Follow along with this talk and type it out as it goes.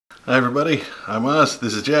Hi everybody, I'm Oz,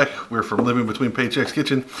 this is Jack, we're from Living Between Paychecks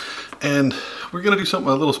Kitchen, and we're going to do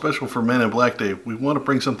something a little special for Men in Black Day. We want to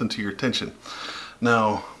bring something to your attention.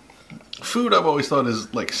 Now, food I've always thought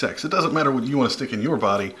is like sex. It doesn't matter what you want to stick in your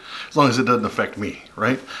body, as long as it doesn't affect me,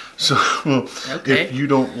 right? So, okay. If you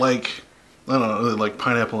don't like, I don't know, like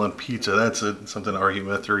pineapple on pizza, that's something to argue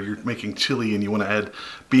with, or you're making chili and you want to add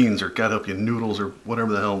beans, or God help you, noodles, or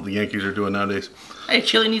whatever the hell the Yankees are doing nowadays. Hey,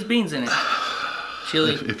 chili needs beans in it.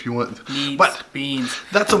 Chili if you want, needs beans.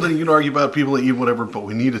 That's something you can argue about, people that eat whatever, but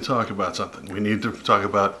we need to talk about something. We need to talk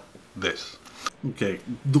about this. Okay,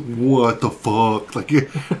 what the fuck? Like,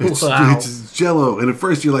 it's Jello, and at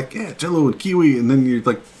first you're like, yeah, Jello and kiwi, and then you're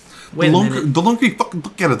like, the longer you fucking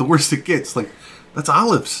look at it, the worse it gets. Like, that's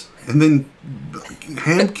olives. And then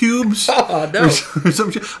ham cubes. Oh, no. Or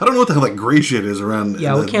some shit. I don't know what the hell that gray shit is around.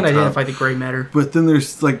 Yeah, we can't identify the gray matter. But then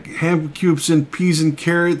there's like ham cubes and peas and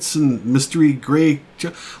carrots and mystery gray.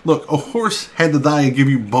 Look, a horse had to die and give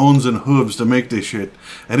you bones and hooves to make this shit.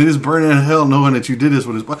 And it is burning in hell knowing that you did this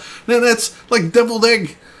with his body. Now that's like deviled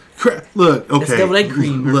egg. Look, okay. That's deviled egg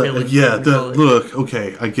cream. Look,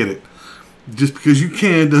 okay, I get it. Just because you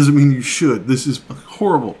can doesn't mean you should. This is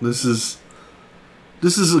horrible. This is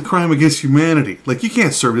a crime against humanity. Like, you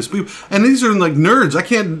can't serve this people. And these are like nerds. I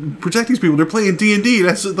can't protect these people. They're playing D&D.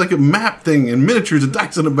 That's like a map thing and miniatures and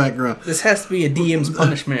dice in the background. This has to be a DM's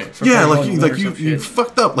punishment. For yeah, you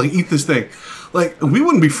fucked up. Like, eat this thing. Like, we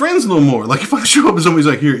wouldn't be friends no more. Like, if I show up and somebody's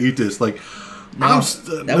like, here, eat this. Like, no,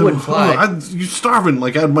 that wouldn't fly. You're starving.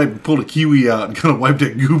 Like, I might pull a kiwi out and kind of wipe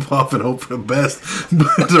that goop off and hope for the best.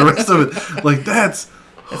 But the rest of it, like, that's...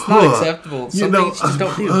 It's not acceptable. Some things you just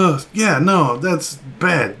don't do. Yeah, no, that's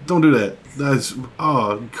bad. Don't do that. That's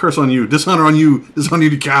curse on you, dishonor on you, dishonor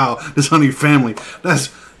your cow, dishonor your family. That's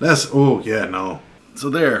oh yeah, no. So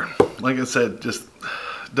there, like I said, just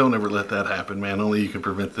don't ever let that happen, man. Only you can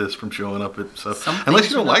prevent this from showing up at stuff. Unless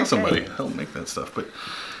you don't like somebody, don't make that stuff. But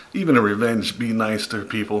even in revenge, be nice to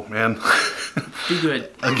people, man. Be good.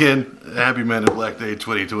 Again, happy Men in Black Day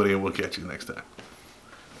 2020, and we'll catch you next time.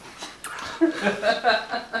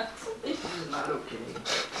 This is not okay.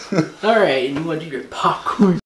 Alright, and you want to do your popcorn?